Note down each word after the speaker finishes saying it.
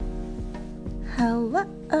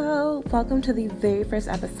Hello! Welcome to the very first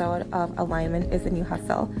episode of Alignment is the New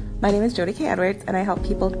Hustle. My name is Jody K. Edwards, and I help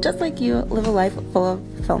people just like you live a life full of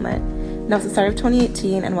fulfillment. Now, it's the start of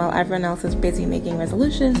 2018, and while everyone else is busy making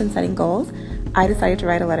resolutions and setting goals, I decided to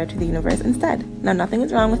write a letter to the universe instead. Now, nothing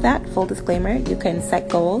is wrong with that. Full disclaimer, you can set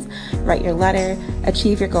goals, write your letter,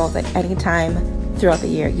 achieve your goals at any time throughout the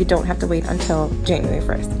year. You don't have to wait until January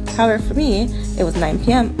 1st. However, for me, it was 9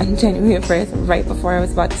 p.m. on January 1st, right before I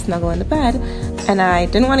was about to snuggle into bed, and I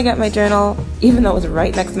didn't want to get my journal, even though it was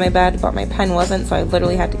right next to my bed, but my pen wasn't, so I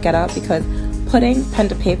literally had to get up because putting pen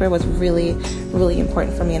to paper was really, really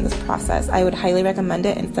important for me in this process. I would highly recommend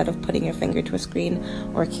it instead of putting your finger to a screen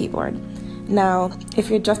or a keyboard. Now, if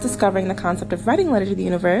you're just discovering the concept of writing a letter to the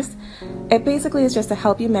universe, it basically is just to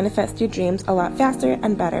help you manifest your dreams a lot faster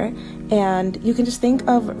and better. And you can just think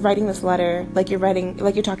of writing this letter like you're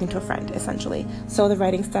talking to a friend, essentially. So the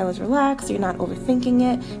writing style is relaxed, you're not overthinking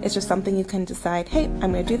it. It's just something you can decide, hey,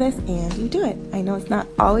 I'm going to do this, and you do it. I know it's not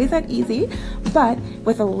always that easy, but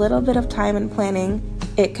with a little bit of time and planning,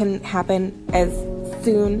 it can happen as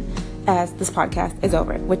soon as this podcast is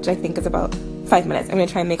over, which I think is about 5 minutes. I'm going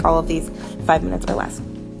to try and make all of these 5 minutes or less.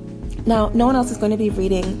 Now, no one else is going to be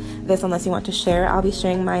reading this unless you want to share. I'll be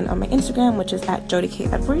sharing mine on my Instagram, which is at Jody K.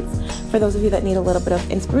 Edwards. For those of you that need a little bit of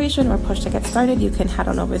inspiration or push to get started, you can head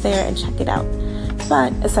on over there and check it out.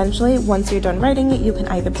 But essentially, once you're done writing it, you can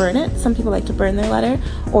either burn it. Some people like to burn their letter,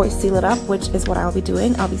 or seal it up, which is what I'll be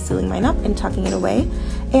doing. I'll be sealing mine up and tucking it away.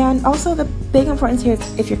 And also, the big importance here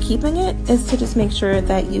is if you're keeping it, is to just make sure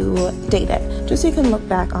that you date it, just so you can look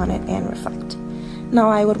back on it and reflect. Now,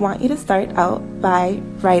 I would want you to start out by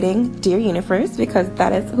writing Dear Universe, because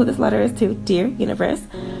that is who this letter is to. Dear Universe,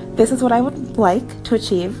 this is what I would like to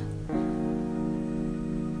achieve,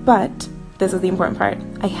 but this is the important part.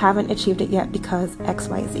 I haven't achieved it yet because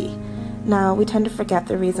XYZ. Now, we tend to forget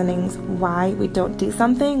the reasonings why we don't do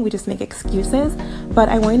something. We just make excuses, but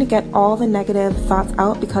I want you to get all the negative thoughts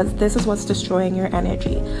out because this is what's destroying your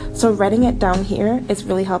energy. So writing it down here is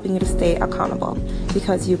really helping you to stay accountable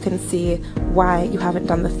because you can see why you haven't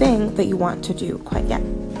done the thing that you want to do quite yet.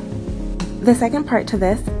 The second part to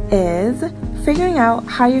this is figuring out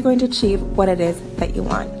how you're going to achieve what it is that you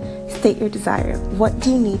want. State your desire. What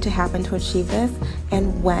do you need to happen to achieve this,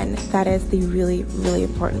 and when? That is the really, really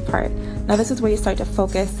important part. Now, this is where you start to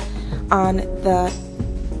focus on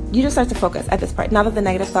you just start to focus at this part. Now that the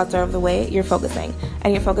negative thoughts are out of the way, you're focusing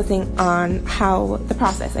on how the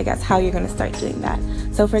process, how you're going to start doing that.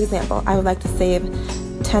 So, for example, I would like to save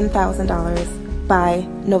 $10,000 by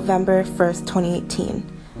November 1st, 2018.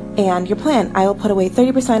 And your plan, I will put away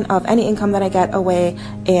 30% of any income that I get away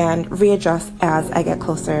and readjust as I get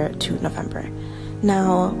closer to November.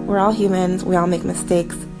 Now, we're all humans, we all make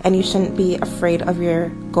mistakes, and you shouldn't be afraid of your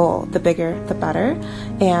goal. The bigger, the better.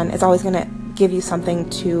 And it's always going to give you something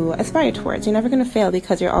to aspire towards. You're never going to fail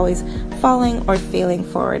because you're always falling or failing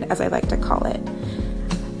forward, as I like to call it.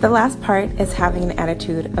 The last part is having an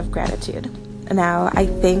attitude of gratitude. Now, I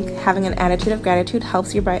think having an attitude of gratitude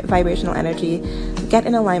helps your vibrational energy get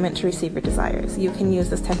in alignment to receive your desires. You can use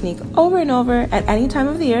this technique over and over at any time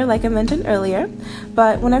of the year, like I mentioned earlier,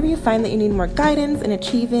 but whenever you find that you need more guidance in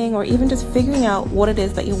achieving or even just figuring out what it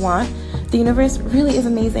is that you want, the universe really is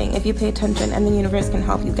amazing if you pay attention, and the universe can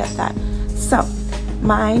help you get that. So,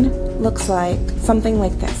 mine looks like something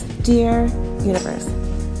like this. Dear Universe,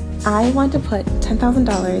 I want to put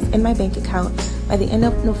 $10,000 in my bank account by the end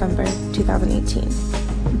of November 2018.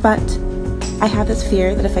 But I have this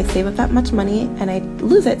fear that if I save up that much money and I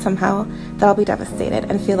lose it somehow, that I'll be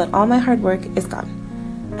devastated and feel that all my hard work is gone.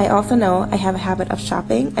 I also know I have a habit of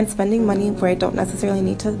shopping and spending money where I don't necessarily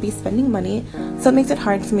need to be spending money, so it makes it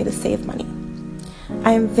hard for me to save money.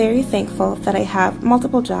 I am very thankful that I have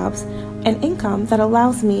multiple jobs and income that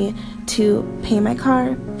allows me to pay my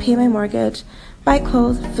car, pay my mortgage, buy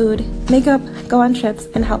clothes, food, makeup, go on trips,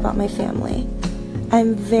 and help out my family.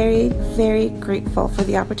 I'm very, very grateful for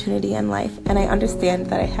the opportunity in life, and I understand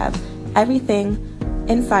that I have everything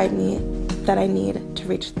inside me that I need to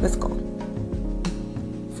reach this goal.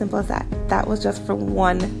 Simple as that. That was just for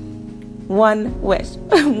one wish,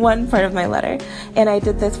 one part of my letter. And I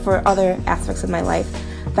did this for other aspects of my life.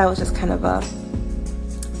 That was just kind of a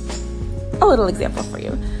little example for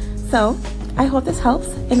you. So, I hope this helps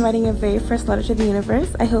in writing your very first letter to the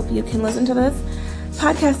universe. I hope you can listen to this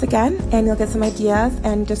podcast again and you'll get some ideas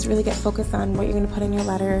and just really get focused on what you're going to put in your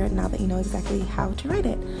letter now that you know exactly how to write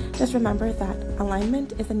it. Just remember that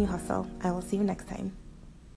alignment is the new hustle. I will see you next time.